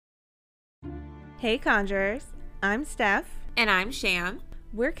Hey Conjurers, I'm Steph. And I'm Sham.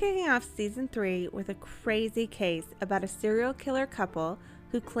 We're kicking off season 3 with a crazy case about a serial killer couple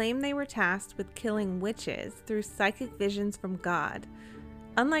who claim they were tasked with killing witches through psychic visions from God.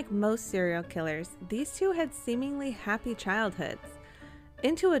 Unlike most serial killers, these two had seemingly happy childhoods.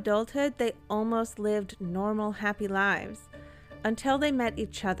 Into adulthood, they almost lived normal, happy lives until they met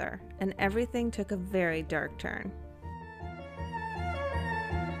each other, and everything took a very dark turn.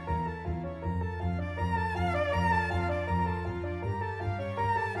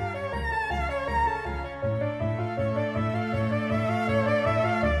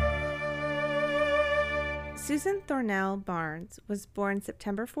 Susan Thornell Barnes was born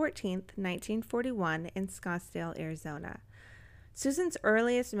September 14, 1941 in Scottsdale, Arizona. Susan's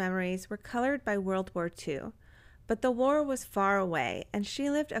earliest memories were colored by World War II, but the war was far away and she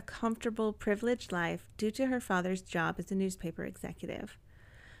lived a comfortable, privileged life due to her father's job as a newspaper executive.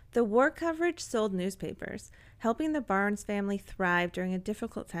 The war coverage sold newspapers, helping the Barnes family thrive during a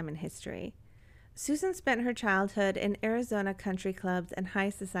difficult time in history. Susan spent her childhood in Arizona country clubs and high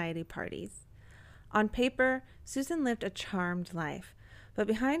society parties. On paper, Susan lived a charmed life, but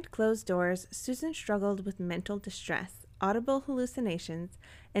behind closed doors, Susan struggled with mental distress, audible hallucinations,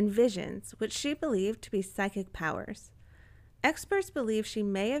 and visions which she believed to be psychic powers. Experts believe she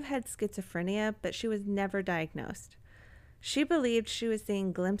may have had schizophrenia, but she was never diagnosed. She believed she was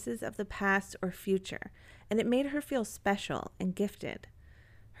seeing glimpses of the past or future, and it made her feel special and gifted.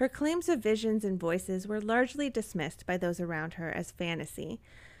 Her claims of visions and voices were largely dismissed by those around her as fantasy,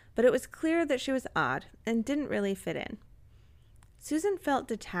 but it was clear that she was odd and didn't really fit in. Susan felt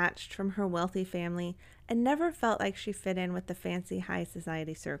detached from her wealthy family and never felt like she fit in with the fancy high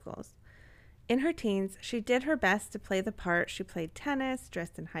society circles. In her teens, she did her best to play the part. She played tennis,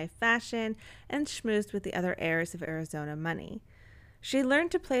 dressed in high fashion, and schmoozed with the other heirs of Arizona money. She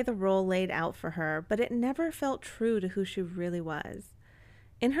learned to play the role laid out for her, but it never felt true to who she really was.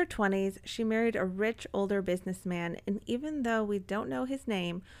 In her 20s, she married a rich older businessman, and even though we don't know his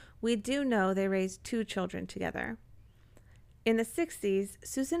name, we do know they raised 2 children together. In the 60s,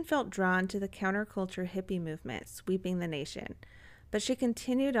 Susan felt drawn to the counterculture hippie movement sweeping the nation, but she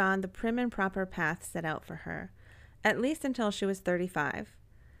continued on the prim and proper path set out for her, at least until she was 35.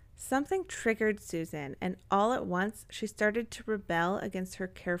 Something triggered Susan, and all at once she started to rebel against her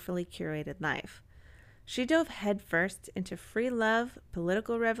carefully curated life. She dove headfirst into free love,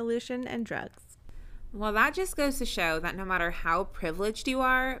 political revolution, and drugs. Well, that just goes to show that no matter how privileged you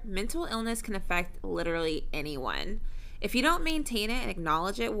are, mental illness can affect literally anyone. If you don't maintain it and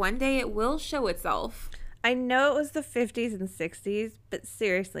acknowledge it, one day it will show itself. I know it was the 50s and 60s, but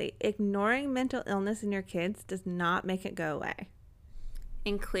seriously, ignoring mental illness in your kids does not make it go away.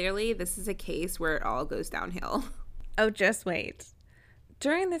 And clearly, this is a case where it all goes downhill. Oh, just wait.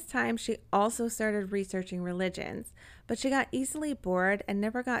 During this time, she also started researching religions, but she got easily bored and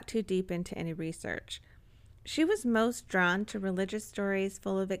never got too deep into any research. She was most drawn to religious stories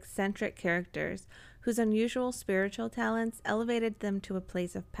full of eccentric characters whose unusual spiritual talents elevated them to a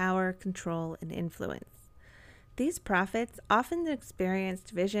place of power, control, and influence. These prophets often experienced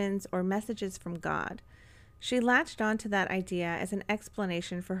visions or messages from God. She latched onto that idea as an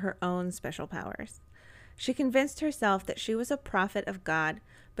explanation for her own special powers. She convinced herself that she was a prophet of God,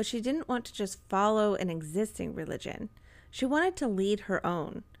 but she didn't want to just follow an existing religion. She wanted to lead her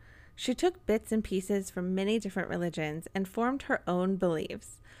own. She took bits and pieces from many different religions and formed her own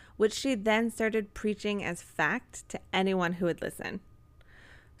beliefs, which she then started preaching as fact to anyone who would listen.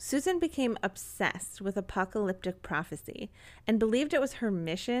 Susan became obsessed with apocalyptic prophecy and believed it was her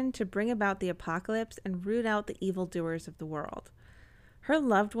mission to bring about the apocalypse and root out the evildoers of the world. Her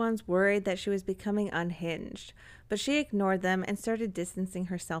loved ones worried that she was becoming unhinged, but she ignored them and started distancing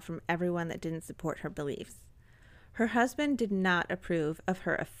herself from everyone that didn't support her beliefs. Her husband did not approve of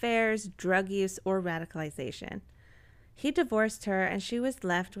her affairs, drug use, or radicalization. He divorced her, and she was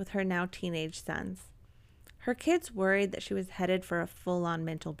left with her now teenage sons. Her kids worried that she was headed for a full-on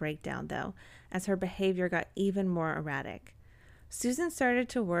mental breakdown, though, as her behavior got even more erratic. Susan started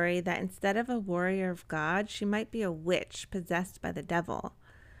to worry that instead of a warrior of God, she might be a witch possessed by the devil.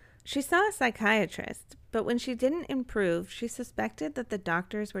 She saw a psychiatrist, but when she didn't improve, she suspected that the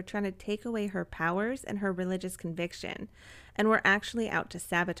doctors were trying to take away her powers and her religious conviction, and were actually out to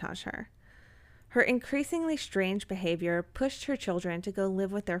sabotage her. Her increasingly strange behavior pushed her children to go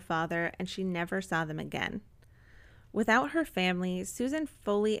live with their father, and she never saw them again. Without her family, Susan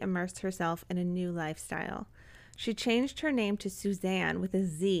fully immersed herself in a new lifestyle. She changed her name to Suzanne with a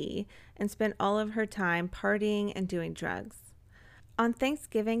Z and spent all of her time partying and doing drugs. On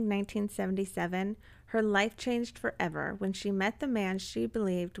Thanksgiving 1977, her life changed forever when she met the man she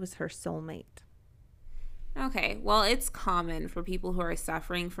believed was her soulmate. Okay, well, it's common for people who are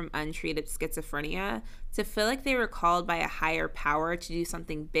suffering from untreated schizophrenia to feel like they were called by a higher power to do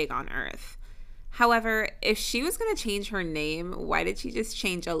something big on Earth. However, if she was going to change her name, why did she just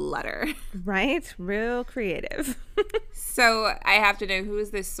change a letter? Right? Real creative. So I have to know, who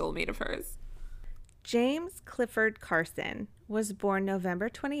is this soulmate of hers? James Clifford Carson was born November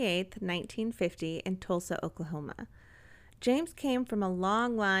 28th, 1950, in Tulsa, Oklahoma. James came from a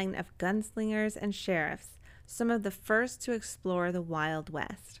long line of gunslingers and sheriffs, some of the first to explore the Wild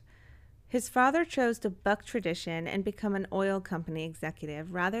West. His father chose to buck tradition and become an oil company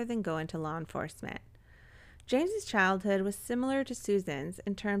executive rather than go into law enforcement. James's childhood was similar to Susan's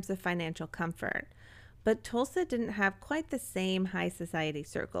in terms of financial comfort, but Tulsa didn't have quite the same high society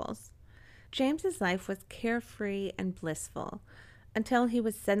circles. James's life was carefree and blissful until he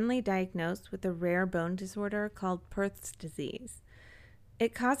was suddenly diagnosed with a rare bone disorder called Perth's disease.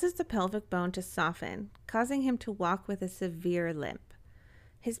 It causes the pelvic bone to soften, causing him to walk with a severe limp.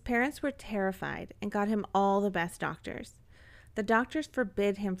 His parents were terrified and got him all the best doctors. The doctors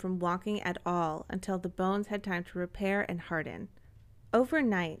forbid him from walking at all until the bones had time to repair and harden.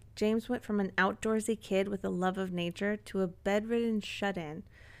 Overnight, James went from an outdoorsy kid with a love of nature to a bedridden shut-in,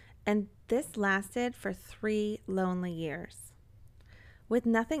 and this lasted for 3 lonely years. With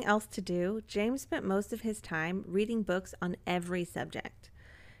nothing else to do, James spent most of his time reading books on every subject.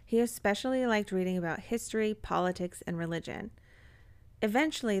 He especially liked reading about history, politics, and religion.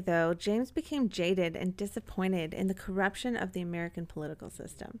 Eventually, though, James became jaded and disappointed in the corruption of the American political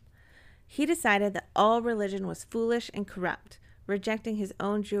system. He decided that all religion was foolish and corrupt, rejecting his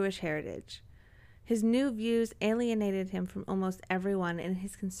own Jewish heritage. His new views alienated him from almost everyone in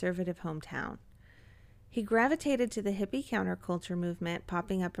his conservative hometown. He gravitated to the hippie counterculture movement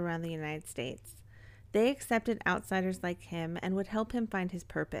popping up around the United States. They accepted outsiders like him and would help him find his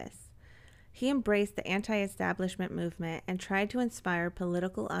purpose. He embraced the anti-establishment movement and tried to inspire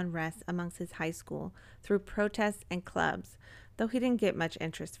political unrest amongst his high school through protests and clubs, though he didn't get much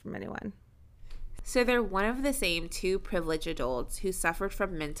interest from anyone. So they're one of the same two privileged adults who suffered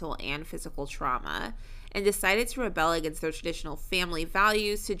from mental and physical trauma and decided to rebel against their traditional family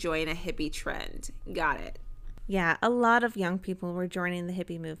values to join a hippie trend. Got it. Yeah, a lot of young people were joining the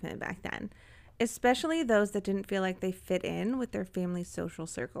hippie movement back then, especially those that didn't feel like they fit in with their family's social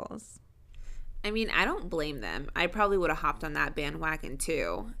circles. I mean, I don't blame them. I probably would have hopped on that bandwagon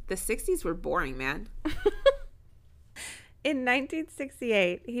too. The 60s were boring, man. In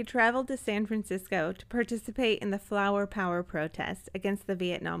 1968, he traveled to San Francisco to participate in the Flower Power protests against the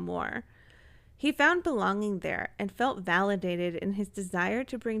Vietnam War. He found belonging there and felt validated in his desire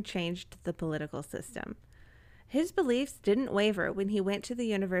to bring change to the political system. His beliefs didn't waver when he went to the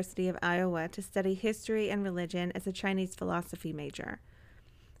University of Iowa to study history and religion as a Chinese philosophy major.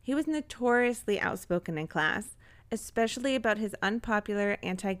 He was notoriously outspoken in class, especially about his unpopular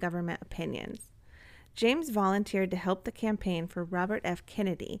anti-government opinions. James volunteered to help the campaign for Robert F.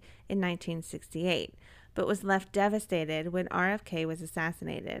 Kennedy in 1968, but was left devastated when RFK was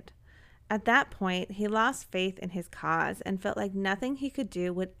assassinated. At that point, he lost faith in his cause and felt like nothing he could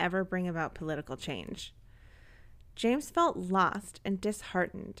do would ever bring about political change. James felt lost and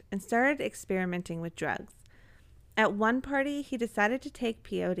disheartened and started experimenting with drugs. At one party, he decided to take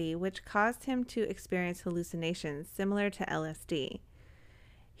peyote, which caused him to experience hallucinations similar to LSD.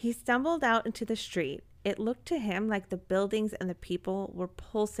 He stumbled out into the street. It looked to him like the buildings and the people were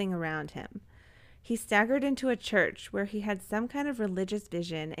pulsing around him. He staggered into a church where he had some kind of religious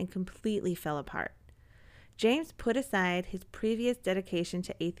vision and completely fell apart. James put aside his previous dedication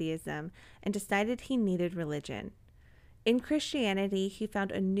to atheism and decided he needed religion. In Christianity, he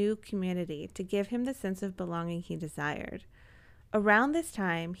found a new community to give him the sense of belonging he desired. Around this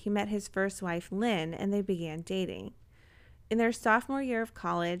time, he met his first wife, Lynn, and they began dating. In their sophomore year of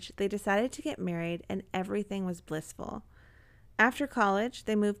college, they decided to get married, and everything was blissful. After college,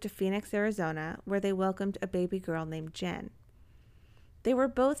 they moved to Phoenix, Arizona, where they welcomed a baby girl named Jen. They were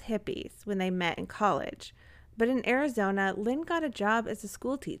both hippies when they met in college, but in Arizona, Lynn got a job as a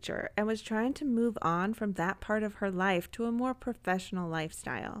school teacher and was trying to move on from that part of her life to a more professional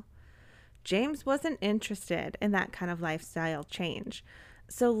lifestyle. James wasn't interested in that kind of lifestyle change,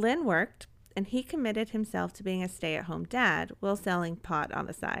 so Lynn worked, and he committed himself to being a stay-at-home dad while selling pot on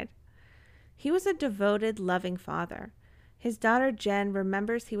the side. He was a devoted, loving father. His daughter Jen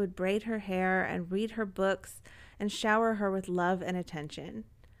remembers he would braid her hair and read her books and shower her with love and attention.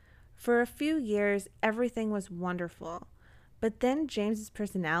 For a few years, everything was wonderful, but then James's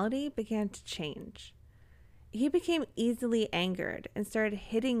personality began to change. He became easily angered and started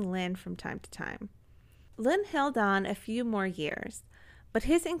hitting Lynn from time to time. Lynn held on a few more years, But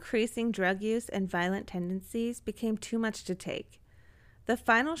his increasing drug use and violent tendencies became too much to take. The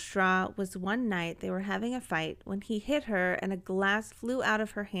final straw was one night they were having a fight when he hit her and a glass flew out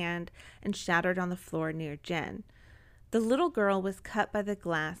of her hand and shattered on the floor near Jen. The little girl was cut by the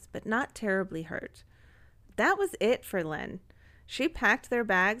glass, but not terribly hurt. That was it for Lynn. She packed their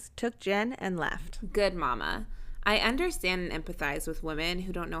bags, took Jen, and left. Good mama. I understand and empathize with women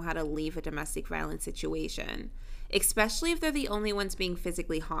who don't know how to leave a domestic violence situation, especially if they're the only ones being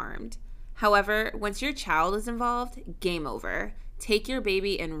physically harmed. However, once your child is involved, game over. Take your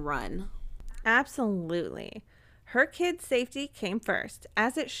baby and run. Absolutely. Her kid's safety came first,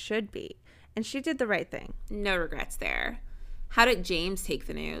 as it should be, and she did the right thing. No regrets there. How did James take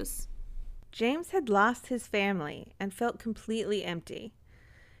the news? James had lost his family and felt completely empty.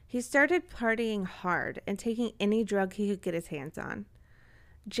 He started partying hard and taking any drug he could get his hands on.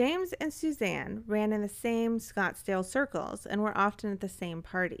 James and Suzanne ran in the same Scottsdale circles and were often at the same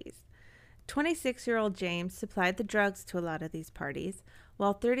parties. 26-year-old James supplied the drugs to a lot of these parties,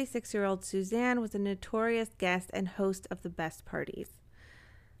 while 36-year-old Suzanne was a notorious guest and host of the best parties.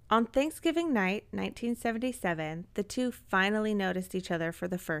 On Thanksgiving night, 1977, the two finally noticed each other for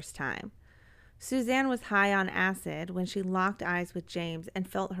the first time. Suzanne was high on acid when she locked eyes with James and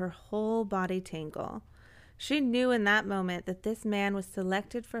felt her whole body tingle. She knew in that moment that this man was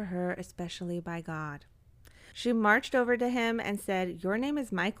selected for her especially by God. She marched over to him and said, "Your name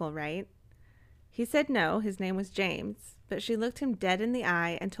is Michael, right?" He said no, his name was James, but she looked him dead in the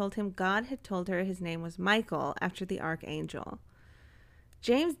eye and told him God had told her his name was Michael after the archangel.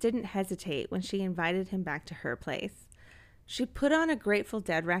 James didn't hesitate when she invited him back to her place. She put on a Grateful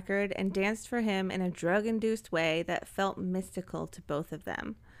Dead record and danced for him in a drug-induced way that felt mystical to both of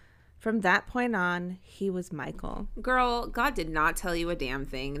them. From that point on, he was Michael. Girl, God did not tell you a damn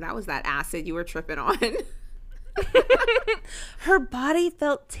thing. That was that acid you were tripping on. Her body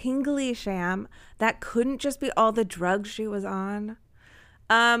felt tingly, Sham. That couldn't just be all the drugs she was on.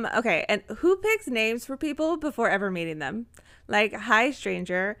 Okay, and who picks names for people before ever meeting them? Like, hi,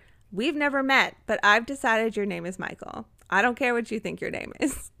 stranger. We've never met, but I've decided your name is Michael. I don't care what you think your name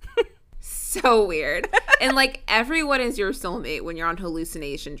is. So weird. And like everyone is your soulmate when you're on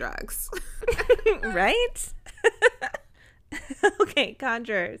hallucination drugs. Right? Okay,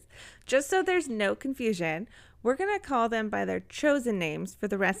 conjurers. Just so there's no confusion, we're going to call them by their chosen names for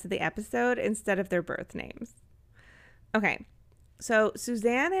the rest of the episode instead of their birth names. Okay, so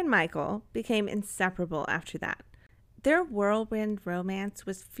Suzanne and Michael became inseparable after that. Their whirlwind romance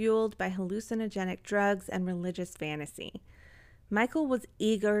was fueled by hallucinogenic drugs and religious fantasy. Michael was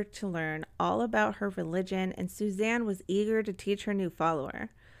eager to learn all about her religion, and Suzanne was eager to teach her new follower.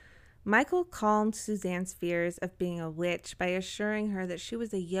 Michael calmed Suzanne's fears of being a witch by assuring her that she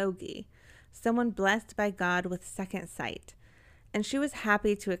was a yogi, someone blessed by God with second sight, and she was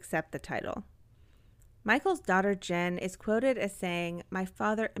happy to accept the title. Michael's daughter Jen is quoted as saying, "My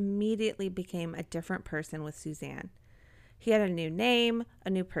father immediately became a different person with Suzanne. He had a new name, a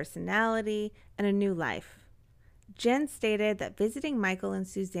new personality, and a new life." Jen stated that visiting Michael and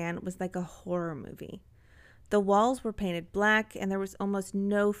Suzanne was like a horror movie. The walls were painted black and there was almost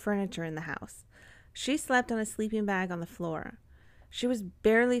no furniture in the house. She slept on a sleeping bag on the floor. She was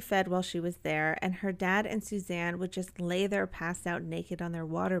barely fed while she was there, and her dad and Suzanne would just lay there passed out naked on their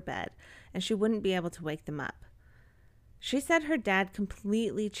waterbed, and she wouldn't be able to wake them up. She said her dad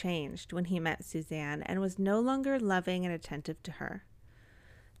completely changed when he met Suzanne and was no longer loving and attentive to her.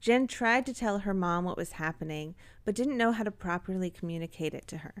 Jen tried to tell her mom what was happening, but didn't know how to properly communicate it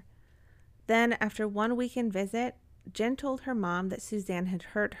to her. Then, after one weekend visit, Jen told her mom that Suzanne had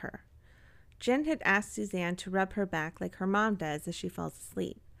hurt her. Jen had asked Suzanne to rub her back like her mom does as she falls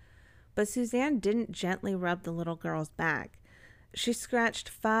asleep. But Suzanne didn't gently rub the little girl's back. She scratched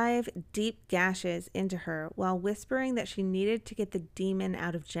 5 deep gashes into her while whispering that she needed to get the demon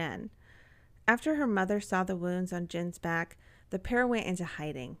out of Jen. After her mother saw the wounds on Jen's back, the pair went into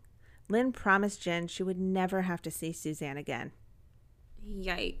hiding. Lynn promised Jen she would never have to see Suzanne again.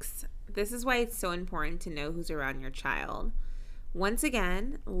 Yikes. This is why it's so important to know who's around your child. Once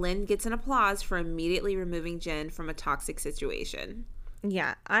again, Lynn gets an applause for immediately removing Jen from a toxic situation.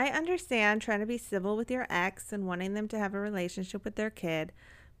 Yeah, I understand trying to be civil with your ex and wanting them to have a relationship with their kid.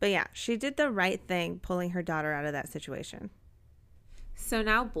 But yeah, she did the right thing pulling her daughter out of that situation. So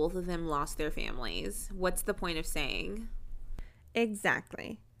now both of them lost their families. What's the point of saying?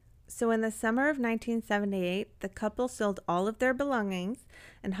 Exactly. So in the summer of 1978, the couple sold all of their belongings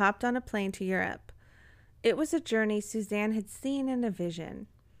and hopped on a plane to Europe. It was a journey Suzanne had seen in a vision.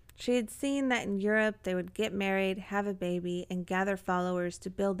 She had seen that in Europe they would get married, have a baby, and gather followers to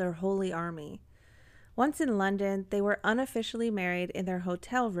build their holy army. Once in London, they were unofficially married in their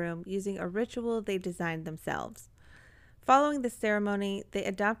hotel room using a ritual they designed themselves. Following the ceremony, they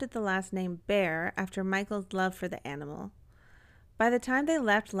adopted the last name Bear after Michael's love for the animal. By the time they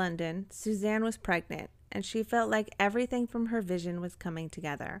left London, Suzanne was pregnant, and she felt like everything from her vision was coming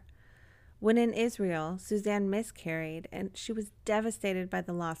together. When in Israel, Suzanne miscarried, and she was devastated by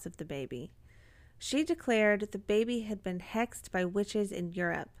the loss of the baby. She declared the baby had been hexed by witches in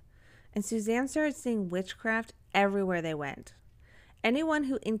Europe, and Suzanne started seeing witchcraft everywhere they went. Anyone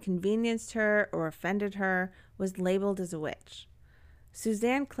who inconvenienced her or offended her was labeled as a witch.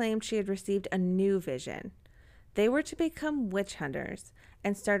 Suzanne claimed she had received a new vision. They were to become witch hunters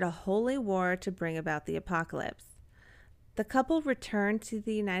and start a holy war to bring about the apocalypse. The couple returned to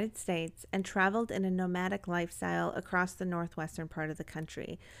the United States and traveled in a nomadic lifestyle across the northwestern part of the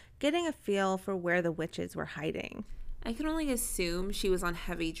country, getting a feel for where the witches were hiding. I can only assume she was on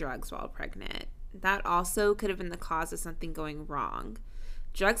heavy drugs while pregnant. That also could have been the cause of something going wrong.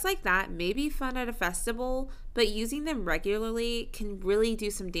 Drugs like that may be fun at a festival, but using them regularly can really do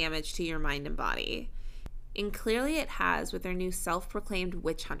some damage to your mind and body. And clearly it has with their new self-proclaimed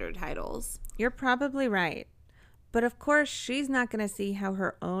witch hunter titles. You're probably right. But of course, she's not going to see how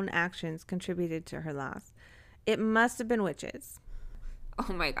her own actions contributed to her loss. It must have been witches.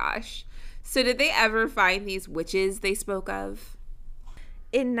 Oh my gosh. So did they ever find these witches they spoke of?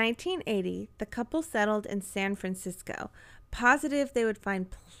 In 1980, the couple settled in San Francisco, positive they would find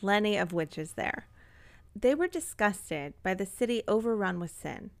plenty of witches there. They were disgusted by the city overrun with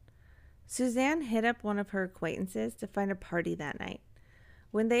sin. Suzanne hit up one of her acquaintances to find a party that night.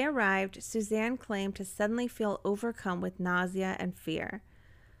 When they arrived, Suzanne claimed to suddenly feel overcome with nausea and fear.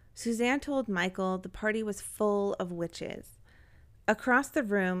 Suzanne told Michael the party was full of witches. Across the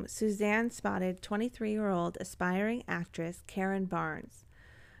room, Suzanne spotted 23-year-old aspiring actress Karen Barnes.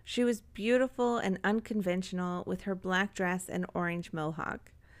 She was beautiful and unconventional with her black dress and orange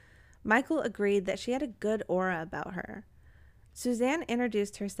mohawk. Michael agreed that she had a good aura about her. Suzanne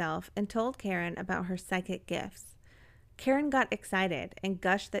introduced herself and told Karen about her psychic gifts. Karen got excited and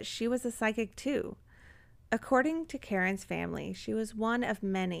gushed that she was a psychic too. According to Karen's family, she was one of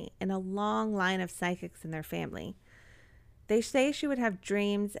many in a long line of psychics in their family. They say she would have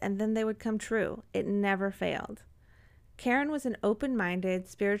dreams and then they would come true. It never failed. Karen was an open-minded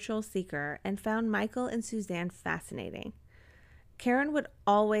spiritual seeker and found Michael and Suzanne fascinating. Karen would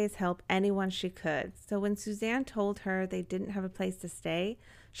always help anyone she could, so when Suzanne told her they didn't have a place to stay,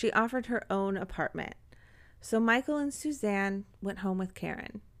 she offered her own apartment. So Michael and Suzanne went home with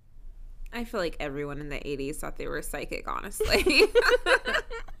Karen. I feel like everyone in the 80s thought they were psychic, honestly.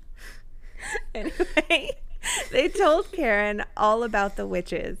 Anyway, they told Karen all about the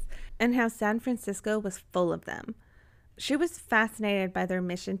witches and how San Francisco was full of them. She was fascinated by their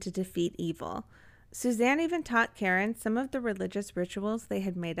mission to defeat evil. Suzanne even taught Karen some of the religious rituals they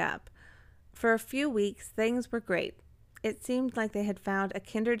had made up. For a few weeks, things were great. It seemed like they had found a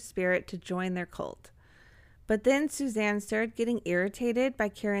kindred spirit to join their cult. But then Suzanne started getting irritated by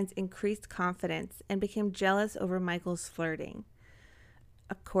Karen's increased confidence and became jealous over Michael's flirting.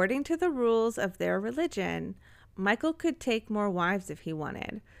 According to the rules of their religion, Michael could take more wives if he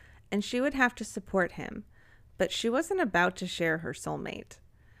wanted, and she would have to support him, but she wasn't about to share her soulmate.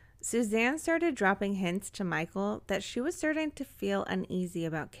 Suzanne started dropping hints to Michael that she was starting to feel uneasy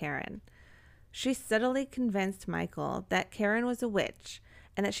about Karen. She subtly convinced Michael that Karen was a witch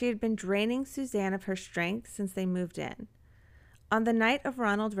and that she had been draining Suzanne of her strength since they moved in. On the night of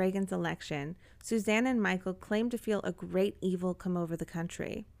Ronald Reagan's election, Suzanne and Michael claimed to feel a great evil come over the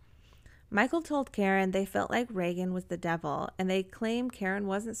country. Michael told Karen they felt like Reagan was the devil, and they claimed Karen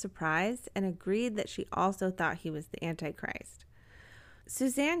wasn't surprised and agreed that she also thought he was the Antichrist.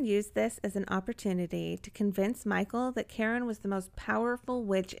 Suzanne used this as an opportunity to convince Michael that Karen was the most powerful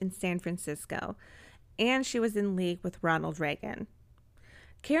witch in San Francisco, and she was in league with Ronald Reagan.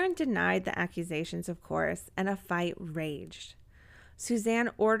 Karen denied the accusations, of course, and a fight raged. Suzanne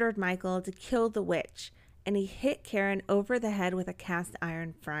ordered Michael to kill the witch, and he hit Karen over the head with a cast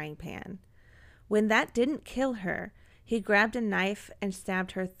iron frying pan. When that didn't kill her, he grabbed a knife and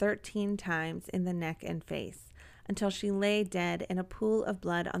stabbed her 13 times in the neck and face, until she lay dead in a pool of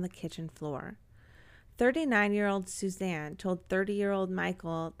blood on the kitchen floor. 39-year-old Suzanne told 30-year-old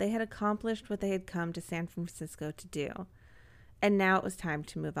Michael they had accomplished what they had come to San Francisco to do, and now it was time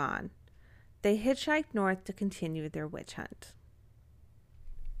to move on. They hitchhiked north to continue their witch hunt.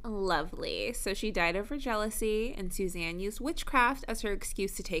 Lovely. So she died over jealousy, and Suzanne used witchcraft as her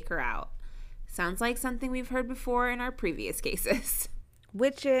excuse to take her out. Sounds like something we've heard before in our previous cases.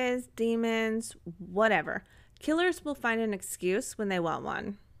 Witches, demons, whatever. Killers will find an excuse when they want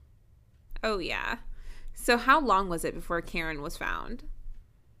one. Oh, yeah. So how long was it before Karen was found?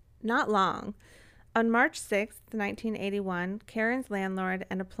 Not long. On March 6th, 1981, Karen's landlord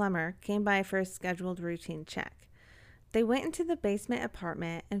and a plumber came by for a scheduled routine check. They went into the basement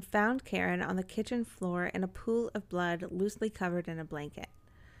apartment and found Karen on the kitchen floor in a pool of blood loosely covered in a blanket.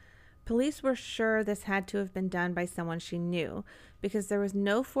 Police were sure this had to have been done by someone she knew because there was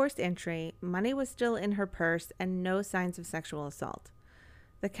no forced entry, money was still in her purse, and no signs of sexual assault.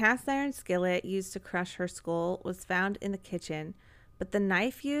 The cast iron skillet used to crush her skull was found in the kitchen, but the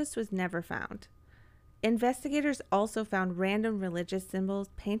knife used was never found. Investigators also found random religious symbols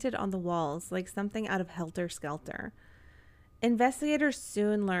painted on the walls like something out of Helter Skelter. Investigators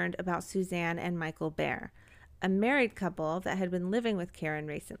soon learned about Suzanne and Michael Bear, a married couple that had been living with Karen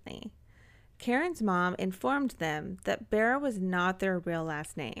recently. Karen's mom informed them that Bear was not their real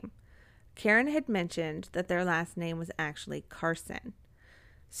last name. Karen had mentioned that their last name was actually Carson.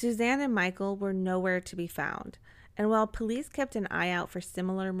 Suzanne and Michael were nowhere to be found, and while police kept an eye out for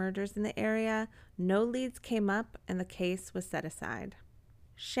similar murders in the area, no leads came up and the case was set aside.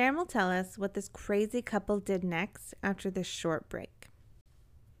 Shan will tell us what this crazy couple did next after this short break.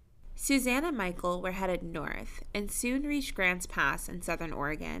 Suzanne and Michael were headed north and soon reached Grants Pass in southern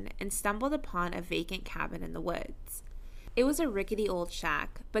Oregon and stumbled upon a vacant cabin in the woods. It was a rickety old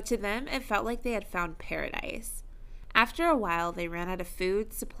shack, but to them it felt like they had found paradise. After a while, they ran out of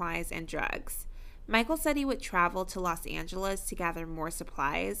food, supplies, and drugs. Michael said he would travel to Los Angeles to gather more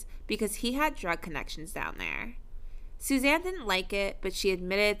supplies because he had drug connections down there. Suzanne didn't like it, but she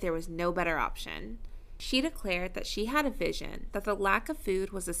admitted there was no better option. She declared that she had a vision that the lack of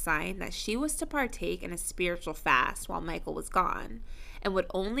food was a sign that she was to partake in a spiritual fast while Michael was gone, and would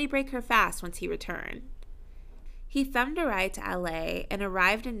only break her fast once he returned. He thumbed a ride to LA and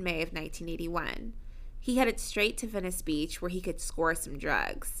arrived in May of 1981. He headed straight to Venice Beach where he could score some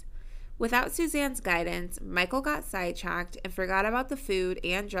drugs. Without Suzanne's guidance, Michael got sidetracked and forgot about the food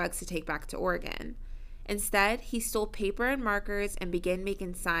and drugs to take back to Oregon. Instead, he stole paper and markers and began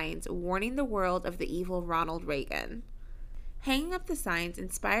making signs warning the world of the evil Ronald Reagan. Hanging up the signs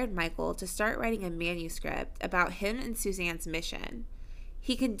inspired Michael to start writing a manuscript about him and Suzanne's mission.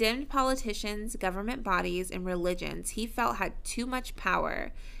 He condemned politicians, government bodies, and religions he felt had too much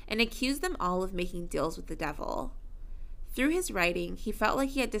power and accused them all of making deals with the devil. Through his writing, he felt like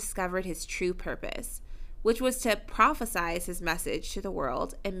he had discovered his true purpose, which was to prophesize his message to the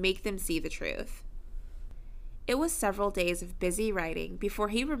world and make them see the truth. It was several days of busy writing before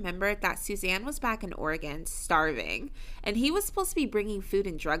he remembered that Suzanne was back in Oregon, starving, and he was supposed to be bringing food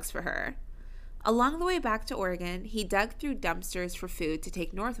and drugs for her. Along the way back to Oregon, he dug through dumpsters for food to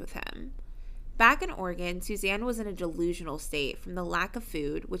take north with him. Back in Oregon, Suzanne was in a delusional state from the lack of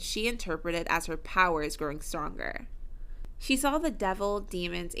food, which she interpreted as her powers growing stronger. She saw the devil,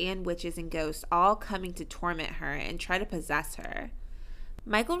 demons, and witches and ghosts all coming to torment her and try to possess her.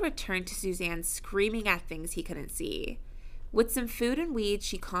 Michael returned to Suzanne screaming at things he couldn't see. With some food and weed,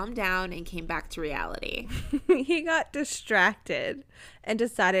 she calmed down and came back to reality. He got distracted and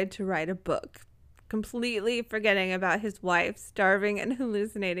decided to write a book, completely forgetting about his wife starving and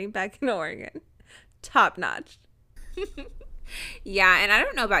hallucinating back in Oregon. Top notch. Yeah, and I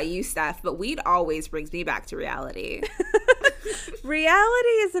don't know about you, Steph, but weed always brings me back to reality. Reality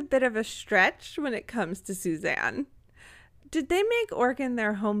is a bit of a stretch when it comes to Suzanne. Did they make Oregon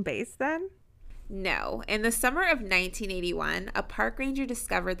their home base then? No. In the summer of 1981, a park ranger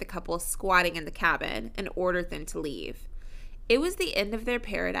discovered the couple squatting in the cabin and ordered them to leave. It was the end of their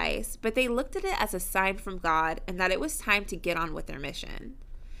paradise, but they looked at it as a sign from God and that it was time to get on with their mission.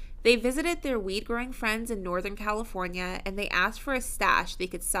 They visited their weed-growing friends in Northern California, and they asked for a stash they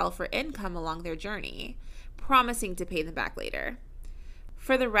could sell for income along their journey, promising to pay them back later.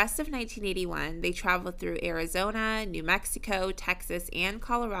 For the rest of 1981, they traveled through Arizona, New Mexico, Texas, and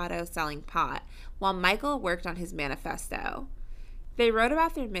Colorado selling pot, while Michael worked on his manifesto. They wrote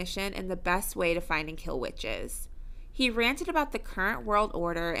about their mission and the best way to find and kill witches. He ranted about the current world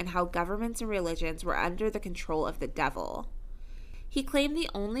order and how governments and religions were under the control of the devil. He claimed the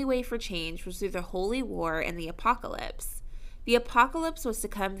only way for change was through the holy war and the apocalypse. The apocalypse was to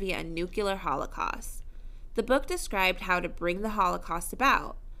come via a nuclear holocaust. The book described how to bring the Holocaust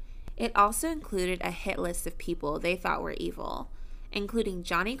about. It also included a hit list of people they thought were evil, including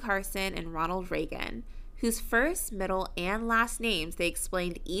Johnny Carson and Ronald Reagan, whose first, middle, and last names they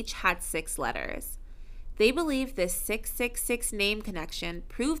explained each had 6 letters. They believed this 666 name connection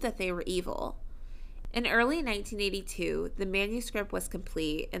proved that they were evil. In early 1982, the manuscript was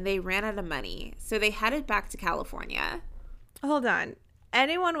complete and they ran out of money, so they headed back to California. Hold on.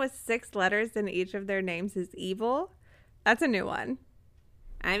 Anyone with 6 letters in each of their names is evil? That's a new one.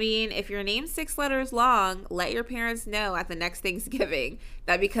 I mean, if your name's 6 letters long, let your parents know at the next Thanksgiving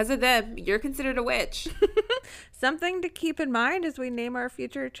that because of them, you're considered a witch. Something to keep in mind as we name our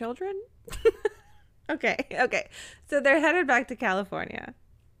future children. Okay. So they're headed back to California.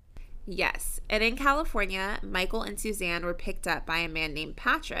 Yes, and in California, Michael and Suzanne were picked up by a man named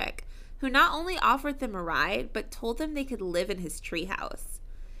Patrick, who not only offered them a ride, but told them they could live in his treehouse.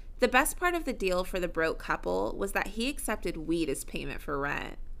 The best part of the deal for the broke couple was that he accepted weed as payment for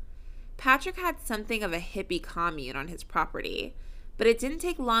rent. Patrick had something of a hippie commune on his property, but it didn't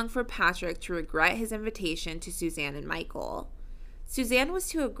take long for Patrick to regret his invitation to Suzanne and Michael. Suzanne was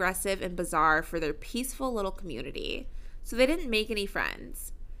too aggressive and bizarre for their peaceful little community, so they didn't make any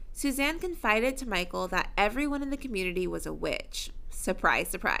friends. Suzanne confided to Michael that everyone in the community was a witch. Surprise,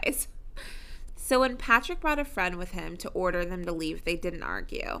 surprise. So when Patrick brought a friend with him to order them to leave, they didn't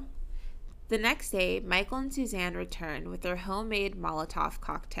argue. The next day, Michael and Suzanne returned with their homemade Molotov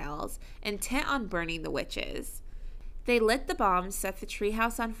cocktails, intent on burning the witches. They lit the bombs, set the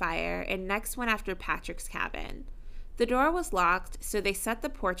treehouse on fire, and next went after Patrick's cabin. The door was locked, so they set the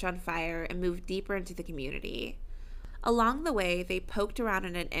porch on fire and moved deeper into the community. Along the way, they poked around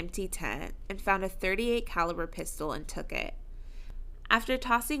in an empty tent and found a .38 caliber pistol and took it. After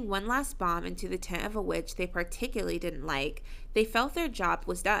tossing one last bomb into the tent of a witch they particularly didn't like, they felt their job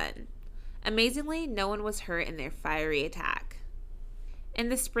was done. Amazingly, no one was hurt in their fiery attack. In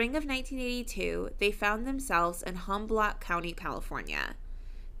the spring of 1982, they found themselves in Humboldt County, California.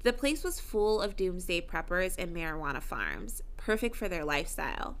 The place was full of doomsday preppers and marijuana farms, perfect for their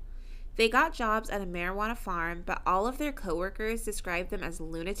lifestyle. They got jobs at a marijuana farm, but all of their coworkers described them as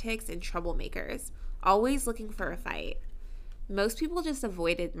lunatics and troublemakers, always looking for a fight. Most people just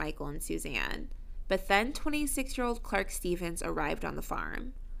avoided Michael and Suzanne, but then 26-year-old Clark Stevens arrived on the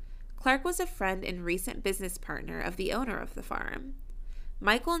farm. Clark was a friend and recent business partner of the owner of the farm.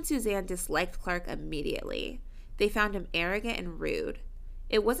 Michael and Suzanne disliked Clark immediately. They found him arrogant and rude.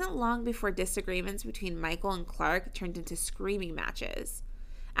 It wasn't long before disagreements between Michael and Clark turned into screaming matches.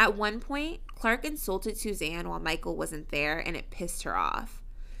 At one point, Clark insulted Suzanne while Michael wasn't there, and it pissed her off.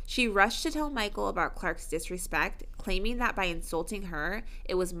 She rushed to tell Michael about Clark's disrespect, claiming that by insulting her,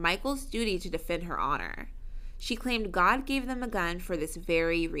 it was Michael's duty to defend her honor. She claimed God gave them a gun for this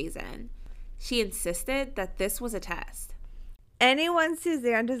very reason. She insisted that this was a test. Anyone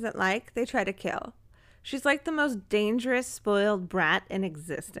Suzanne doesn't like, they try to kill. She's like the most dangerous, spoiled brat in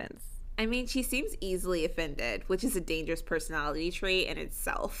existence. I mean, she seems easily offended, which is a dangerous personality trait in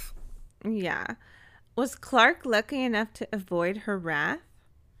itself. Yeah. Was Clark lucky enough to avoid her wrath?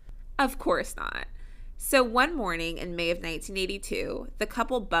 Of course not. So one morning in May of 1982, the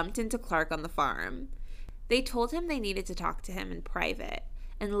couple bumped into Clark on the farm. They told him they needed to talk to him in private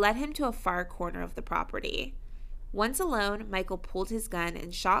and led him to a far corner of the property. Once alone, Michael pulled his gun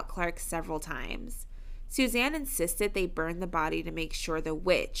and shot Clark several times. Suzanne insisted they burn the body to make sure the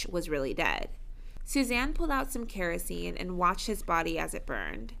witch was really dead. Suzanne pulled out some kerosene and watched his body as it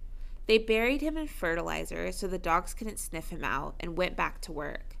burned. They buried him in fertilizer so the dogs couldn't sniff him out and went back to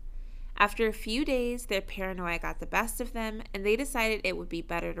work. After a few days, their paranoia got the best of them, and they decided it would be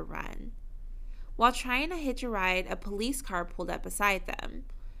better to run. While trying to hitch a ride, a police car pulled up beside them.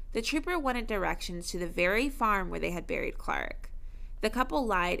 The trooper wanted directions to the very farm where they had buried Clark. The couple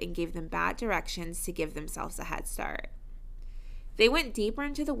lied and gave them bad directions to give themselves a head start. They went deeper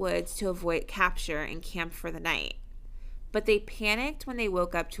into the woods to avoid capture and camped for the night. But they panicked when they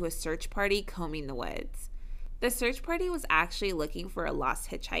woke up to a search party combing the woods. The search party was actually looking for a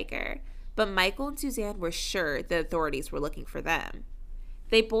lost hitchhiker, but Michael and Suzanne were sure the authorities were looking for them.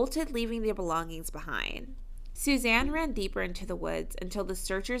 They bolted, leaving their belongings behind. Suzanne ran deeper into the woods until the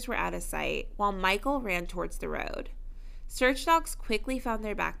searchers were out of sight, while Michael ran towards the road. Search dogs quickly found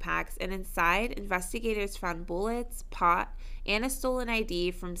their backpacks, and inside, investigators found bullets, pot, and a stolen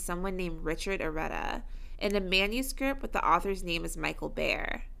ID from someone named Richard Areta, and a manuscript with the author's name as Michael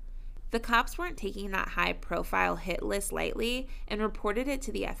Baer. The cops weren't taking that high-profile hit list lightly and reported it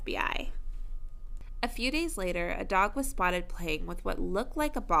to the FBI. A few days later, a dog was spotted playing with what looked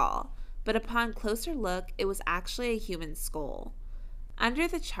like a ball, but upon closer look, it was actually a human skull. Under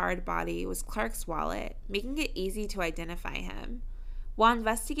the charred body was Clark's wallet, making it easy to identify him. While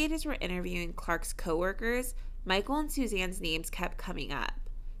investigators were interviewing Clark's coworkers, Michael and Suzanne's names kept coming up.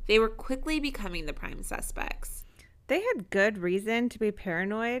 They were quickly becoming the prime suspects. They had good reason to be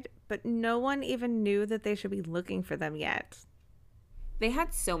paranoid, but no one even knew that they should be looking for them yet. They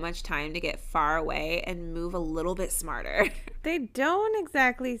had so much time to get far away and move a little bit smarter. They don't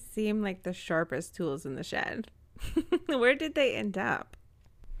exactly seem like the sharpest tools in the shed. Where did they end up?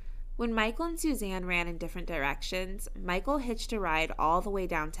 When Michael and Suzanne ran in different directions, Michael hitched a ride all the way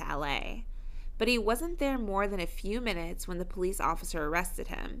down to LA. But he wasn't there more than a few minutes when the police officer arrested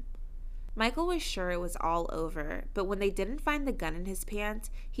him. Michael was sure it was all over, but when they didn't find the gun in his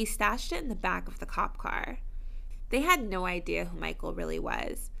pants, he stashed it in the back of the cop car. They had no idea who Michael really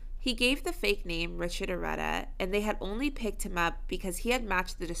was. He gave the fake name Richard Areta, and they had only picked him up because he had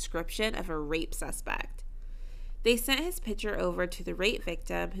matched the description of a rape suspect. They sent his picture over to the rape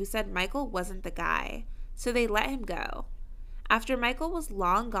victim, who said Michael wasn't the guy, so they let him go. After Michael was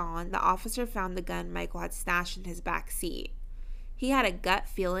long gone, the officer found the gun Michael had stashed in his back seat. He had a gut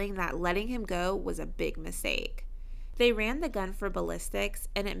feeling that letting him go was a big mistake. They ran the gun for ballistics,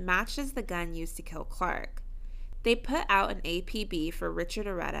 and it matched as the gun used to kill Clark. They put out an APB for Richard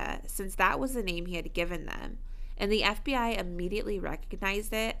Areta, since that was the name he had given them, and the FBI immediately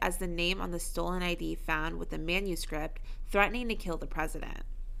recognized it as the name on the stolen ID found with the manuscript threatening to kill the president.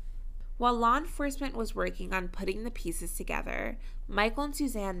 While law enforcement was working on putting the pieces together, Michael and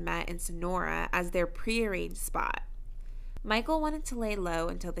Suzanne met in Sonora as their prearranged spot. Michael wanted to lay low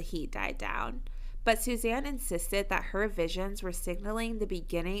until the heat died down, but Suzanne insisted that her visions were signaling the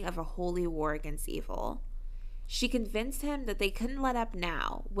beginning of a holy war against evil. She convinced him that they couldn't let up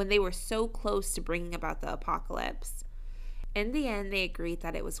now, when they were so close to bringing about the apocalypse. In the end, they agreed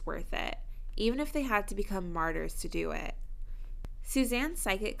that it was worth it, even if they had to become martyrs to do it. Suzanne's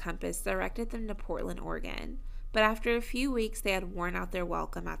psychic compass directed them to Portland, Oregon, but after a few weeks they had worn out their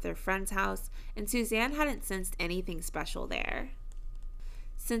welcome at their friend's house, and Suzanne hadn't sensed anything special there.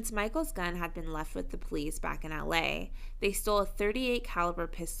 Since Michael's gun had been left with the police back in LA, they stole a .38 caliber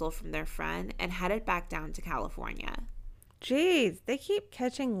pistol from their friend and headed back down to California. Jeez, they keep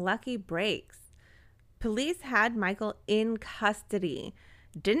catching lucky breaks. Police had Michael in custody,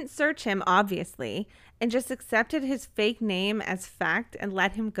 didn't search him, obviously, and just accepted his fake name as fact and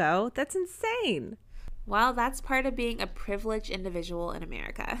let him go. That's insane. Well, that's part of being a privileged individual in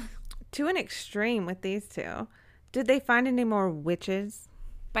America. To an extreme with these two. Did they find any more witches?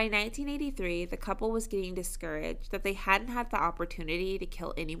 By 1983, the couple was getting discouraged that they hadn't had the opportunity to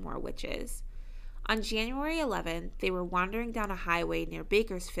kill any more witches. On January 11th, they were wandering down a highway near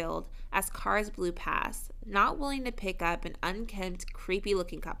Bakersfield as cars blew past, not willing to pick up an unkempt,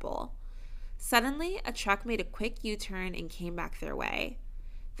 creepy-looking couple. Suddenly, a truck made a quick U-turn and came back their way.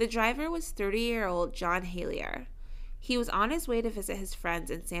 The driver was 30-year-old John Halier. He was on his way to visit his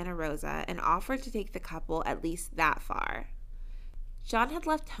friends in Santa Rosa and offered to take the couple at least that far. John had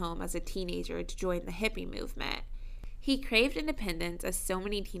left home as a teenager to join the hippie movement. He craved independence, as so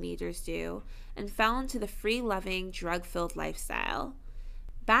many teenagers do, and fell into the free-loving, drug-filled lifestyle.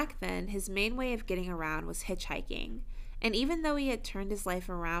 Back then, his main way of getting around was hitchhiking, and even though he had turned his life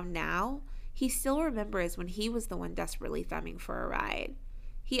around now, he still remembers when he was the one desperately thumbing for a ride.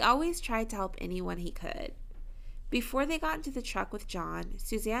 He always tried to help anyone he could. Before they got into the truck with John,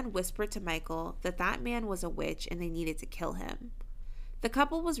 Suzanne whispered to Michael that that man was a witch and they needed to kill him. The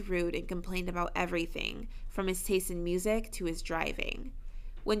couple was rude and complained about everything, from his taste in music to his driving.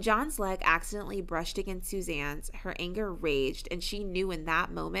 When John's leg accidentally brushed against Suzanne's, her anger raged, and she knew in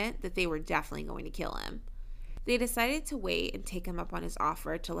that moment that they were definitely going to kill him. They decided to wait and take him up on his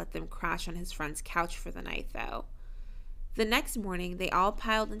offer to let them crash on his friend's couch for the night, though. The next morning, they all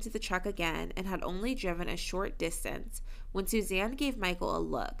piled into the truck again and had only driven a short distance when Suzanne gave Michael a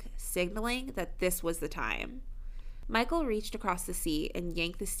look, signaling that this was the time. Michael reached across the seat and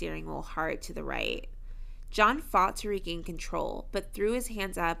yanked the steering wheel hard to the right. John fought to regain control, but threw his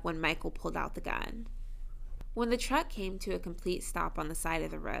hands up when Michael pulled out the gun. When the truck came to a complete stop on the side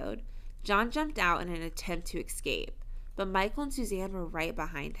of the road, John jumped out in an attempt to escape, but Michael and Suzanne were right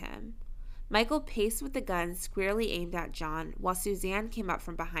behind him. Michael paced with the gun squarely aimed at John, while Suzanne came up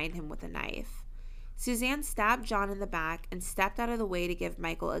from behind him with a knife. Suzanne stabbed John in the back and stepped out of the way to give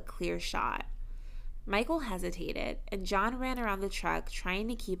Michael a clear shot. Michael hesitated, and John ran around the truck, trying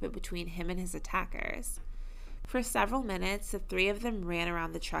to keep it between him and his attackers. For several minutes, the three of them ran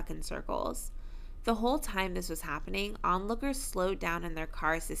around the truck in circles. The whole time this was happening, onlookers slowed down in their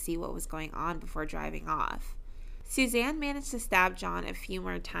cars to see what was going on before driving off. Suzanne managed to stab John a few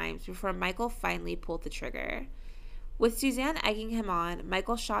more times before Michael finally pulled the trigger. With Suzanne egging him on,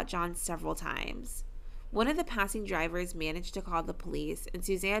 Michael shot John several times. One of the passing drivers managed to call the police, and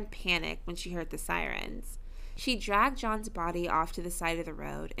Suzanne panicked when she heard the sirens. She dragged John's body off to the side of the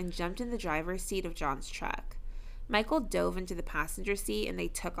road and jumped in the driver's seat of John's truck. Michael dove into the passenger seat and they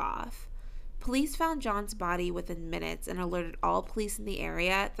took off. Police found John's body within minutes and alerted all police in the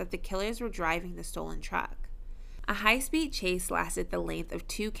area that the killers were driving the stolen truck. A high-speed chase lasted the length of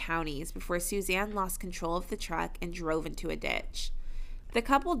 2 counties before Suzanne lost control of the truck and drove into a ditch. The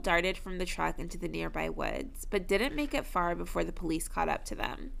couple darted from the truck into the nearby woods, but didn't make it far before the police caught up to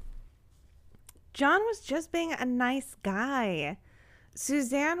them. John was just being a nice guy.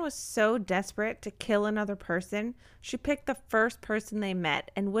 Suzanne was so desperate to kill another person, she picked the first person they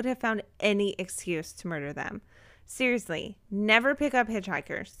met and would have found any excuse to murder them. Seriously, never pick up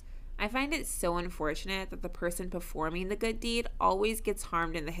hitchhikers. I find it so unfortunate that the person performing the good deed always gets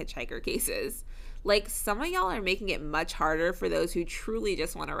harmed in the hitchhiker cases. Like, some of y'all are making it much harder for those who truly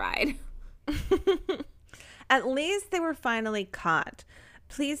just want to ride. At least they were finally caught.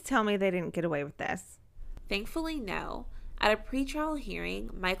 Please tell me they didn't get away with this. Thankfully, no. At a pretrial hearing,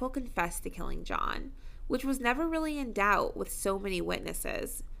 Michael confessed to killing John, which was never really in doubt with so many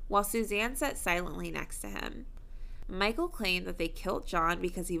witnesses, while Suzanne sat silently next to him. Michael claimed that they killed John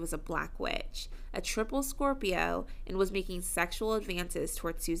because he was a black witch, a triple Scorpio, and was making sexual advances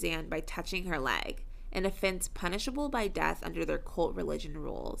towards Suzanne by touching her leg, an offense punishable by death under their cult religion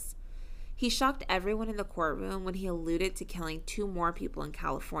rules. He shocked everyone in the courtroom when he alluded to killing 2 more people in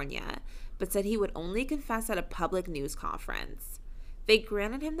California, but said he would only confess at a public news conference. They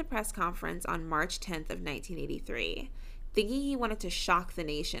granted him the press conference on March 10th of 1983, thinking he wanted to shock the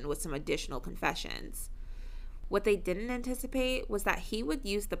nation with some additional confessions. What they didn't anticipate was that he would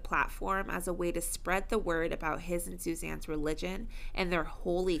use the platform as a way to spread the word about his and Suzanne's religion and their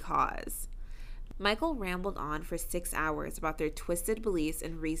holy cause. Michael rambled on for 6 hours about their twisted beliefs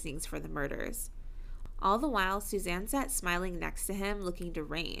and reasonings for the murders. All the while, Suzanne sat smiling next to him, looking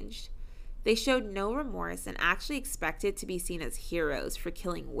deranged. They showed no remorse and actually expected to be seen as heroes for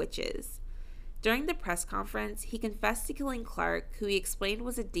killing witches. During the press conference, he confessed to killing Clark, who he explained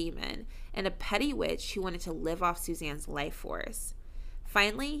was a demon, and a petty witch who wanted to live off Suzanne's life force.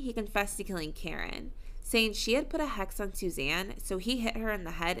 Finally, he confessed to killing Karen, saying she had put a hex on Suzanne, so he hit her in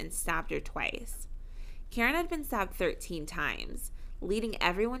the head and stabbed her twice. Karen had been stabbed 13 times, leading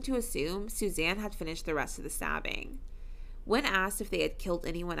everyone to assume Suzanne had finished the rest of the stabbing. When asked if they had killed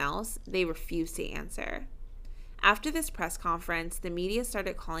anyone else, they refused to answer. After this press conference, the media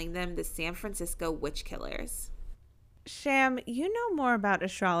started calling them the San Francisco Witch Killers. Sham, you know more about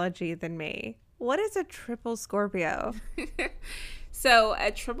astrology than me. What is a triple Scorpio? So,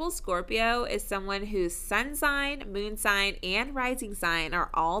 a triple Scorpio is someone whose sun sign, moon sign, and rising sign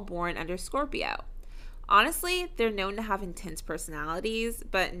are all born under Scorpio. Honestly, they're known to have intense personalities,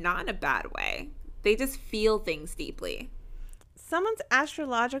 but not in a bad way. They just feel things deeply. Someone's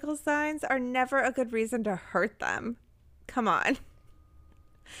astrological signs are never a good reason to hurt them. Come on.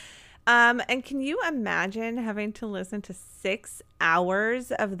 And can you imagine having to listen to 6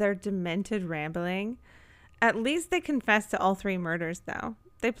 hours of their demented rambling? At least they confessed to all 3 murders, though.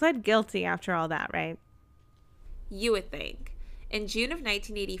 They pled guilty after all that, right? You would think. In June of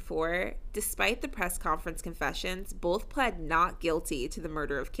 1984, despite the press conference confessions, both pled not guilty to the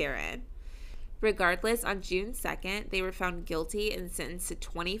murder of Karen. Regardless, on June 2nd, they were found guilty and sentenced to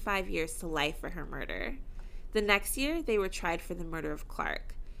 25 years to life for her murder. The next year, they were tried for the murder of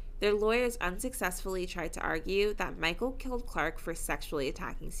Clark. Their lawyers unsuccessfully tried to argue that Michael killed Clark for sexually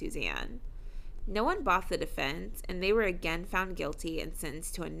attacking Suzanne. No one bought the defense, and they were again found guilty and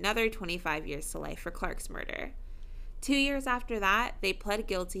sentenced to another 25 years to life for Clark's murder. 2 years after that, they pled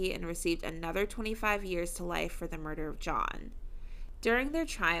guilty and received another 25 years to life for the murder of John. During their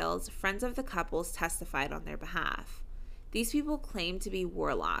trials, friends of the couples testified on their behalf. These people claimed to be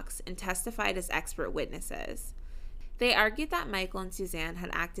warlocks and testified as expert witnesses. They argued that Michael and Suzanne had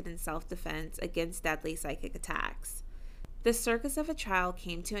acted in self-defense against deadly psychic attacks. The circus of a trial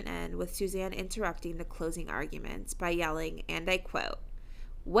came to an end with Suzanne interrupting the closing arguments by yelling, and I quote,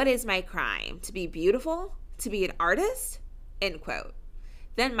 "What is my crime? To be beautiful? To be an artist?" End quote.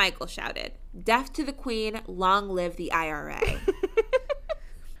 Then Michael shouted, "Death to the Queen, long live the IRA."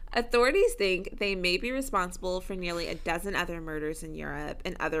 Authorities think they may be responsible for nearly a dozen other murders in Europe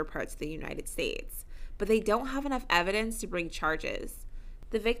and other parts of the United States, but they don't have enough evidence to bring charges.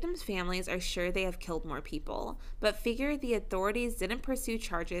 The victims' families are sure they have killed more people, but figure the authorities didn't pursue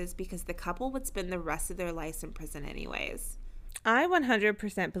charges because the couple would spend the rest of their lives in prison anyways. I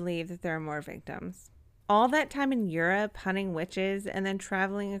 100% believe that there are more victims. All that time in Europe hunting witches and then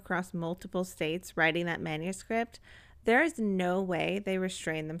traveling across multiple states writing that manuscript, there is no way they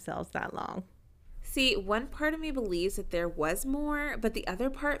restrained themselves that long. See, one part of me believes that there was more, but the other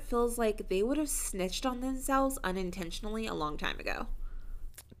part feels like they would have snitched on themselves unintentionally a long time ago.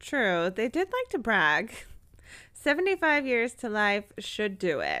 True, they did like to brag. 75 years to life should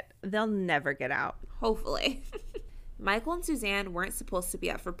do it. They'll never get out. Hopefully. Michael and Suzanne weren't supposed to be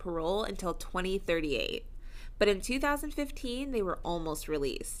up for parole until 2038, but in 2015, they were almost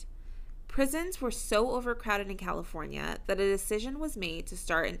released. Prisons were so overcrowded in California that a decision was made to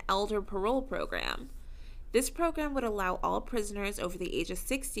start an elder parole program. This program would allow all prisoners over the age of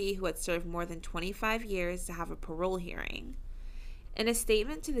 60 who had served more than 25 years to have a parole hearing. In a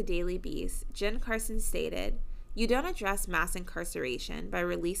statement to the Daily Beast, Jen Carson stated, "You don't address mass incarceration by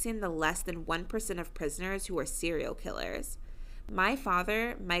releasing the less than 1% of prisoners who are serial killers. My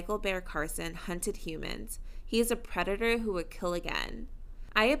father, Michael Bear Carson, hunted humans. He is a predator who would kill again.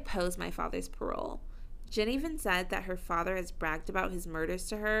 I oppose my father's parole." Jen even said that her father has bragged about his murders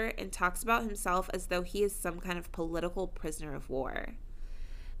to her and talks about himself as though he is some kind of political prisoner of war.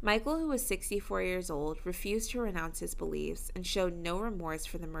 Michael, who was 64 years old, refused to renounce his beliefs and showed no remorse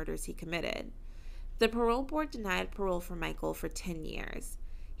for the murders he committed. The parole board denied parole for Michael for 10 years.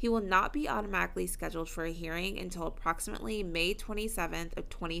 He will not be automatically scheduled for a hearing until approximately May 27th of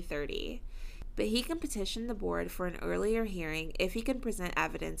 2030, but he can petition the board for an earlier hearing if he can present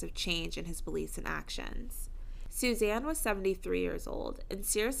evidence of change in his beliefs and actions. Suzanne was 73 years old and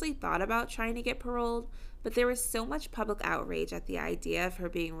seriously thought about trying to get paroled, but there was so much public outrage at the idea of her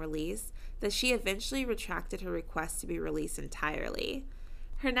being released that she eventually retracted her request to be released entirely.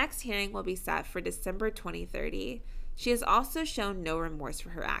 Her next hearing will be set for December 2030. She has also shown no remorse for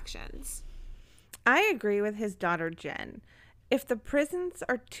her actions. I agree with his daughter, Jen. If the prisons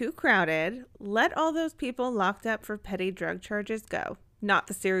are too crowded, let all those people locked up for petty drug charges go, not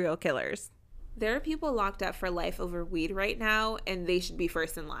the serial killers. There are people locked up for life over weed right now, and they should be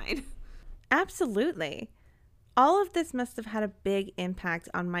first in line. Absolutely. All of this must have had a big impact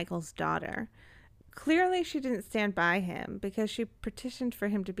on Michael's daughter. Clearly, she didn't stand by him because she petitioned for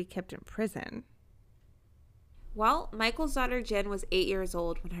him to be kept in prison. Well, Michael's daughter Jen was 8 years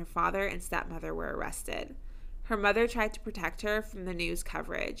old when her father and stepmother were arrested. Her mother tried to protect her from the news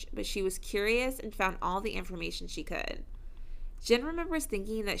coverage, but she was curious and found all the information she could. Jen remembers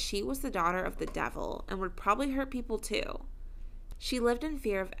thinking that she was the daughter of the devil and would probably hurt people too. She lived in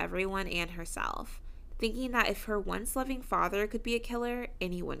fear of everyone and herself, thinking that if her once loving father could be a killer,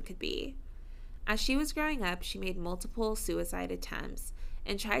 anyone could be. As she was growing up, she made multiple suicide attempts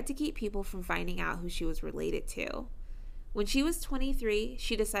and tried to keep people from finding out who she was related to. When she was 23,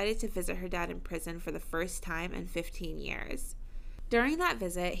 she decided to visit her dad in prison for the first time in 15 years. During that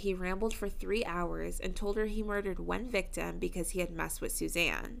visit, he rambled for 3 hours and told her he murdered one victim because he had messed with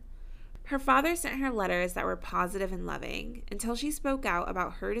Suzanne. Her father sent her letters that were positive and loving until she spoke out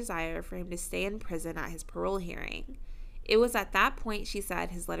about her desire for him to stay in prison at his parole hearing. It was at that point, she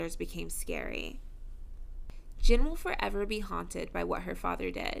said, his letters became scary. Jen will forever be haunted by what her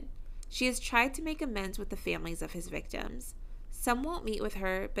father did. She has tried to make amends with the families of his victims. Some won't meet with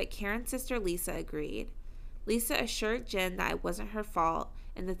her, but Karen's sister Lisa agreed. Lisa assured Jen that it wasn't her fault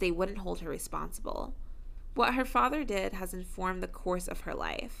and that they wouldn't hold her responsible. What her father did has informed the course of her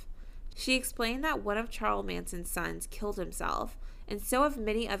life. She explained that one of Charles Manson's sons killed himself, and so have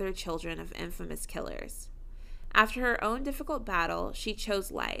many other children of infamous killers. After her own difficult battle, she chose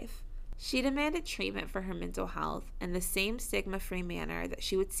life. She demanded treatment for her mental health in the same stigma-free manner that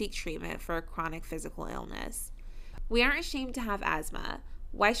she would seek treatment for a chronic physical illness. We aren't ashamed to have asthma.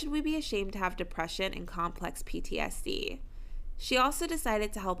 Why should we be ashamed to have depression and complex PTSD? She also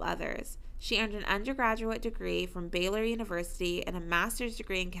decided to help others. She earned an undergraduate degree from Baylor University and a master's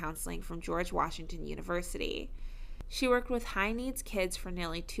degree in counseling from George Washington University. She worked with high-needs kids for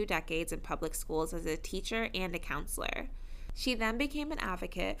nearly 2 decades in public schools as a teacher and a counselor. She then became an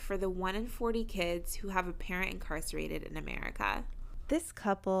advocate for the 1 in 40 kids who have a parent incarcerated in America. This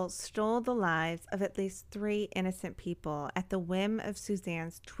couple stole the lives of at least 3 innocent people at the whim of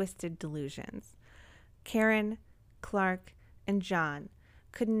Suzanne's twisted delusions. Karen, Clark, and John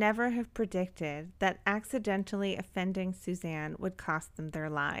could never have predicted that accidentally offending Suzanne would cost them their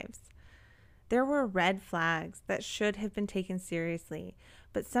lives. There were red flags that should have been taken seriously,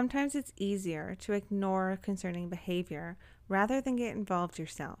 but sometimes it's easier to ignore concerning behavior rather than get involved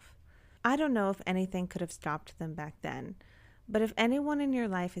yourself. I don't know if anything could have stopped them back then, but if anyone in your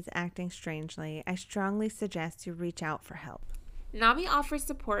life is acting strangely, I strongly suggest you reach out for help. NAMI offers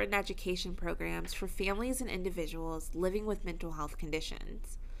support and education programs for families and individuals living with mental health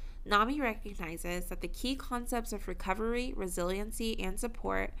conditions. NAMI recognizes that the key concepts of recovery, resiliency, and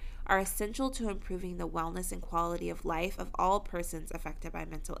support are essential to improving the wellness and quality of life of all persons affected by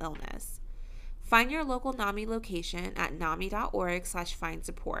mental illness. Find your local NAMI location at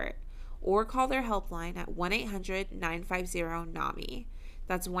nami.org/findsupport or call their helpline at 1-800-950-NAMI.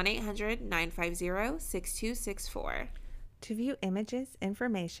 That's 1-800-950-6264. To view images,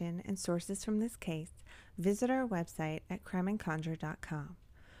 information, and sources from this case, visit our website at crimeandconjure.com.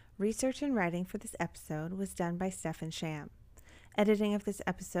 Research and writing for this episode was done by Stephen Sham. Editing of this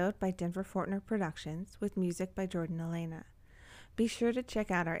episode by Denver Fortner Productions with music by Jordan Elena. Be sure to check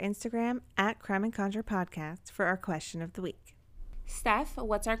out our Instagram at Crime and Conjure Podcast for our question of the week. Steph,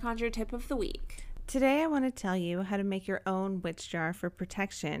 what's our conjure tip of the week? Today I want to tell you how to make your own witch jar for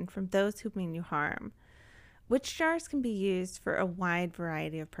protection from those who mean you harm. Witch jars can be used for a wide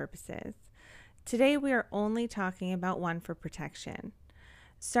variety of purposes. Today we are only talking about one for protection.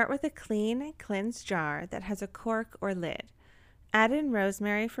 Start with a clean, cleansed jar that has a cork or lid. Add in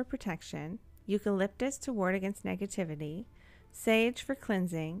rosemary for protection, eucalyptus to ward against negativity, sage for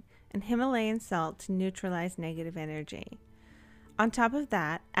cleansing, and Himalayan salt to neutralize negative energy. On top of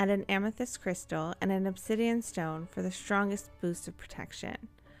that, add an amethyst crystal and an obsidian stone for the strongest boost of protection.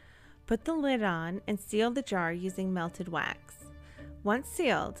 Put the lid on and seal the jar using melted wax. Once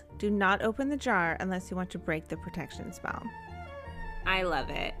sealed, do not open the jar unless you want to break the protection spell. I love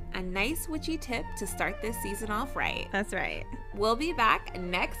it. A nice witchy tip to start this season off right. That's right. We'll be back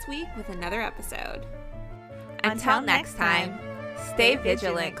next week with another episode. Until next time, stay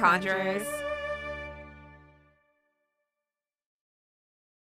vigilant, conjurers.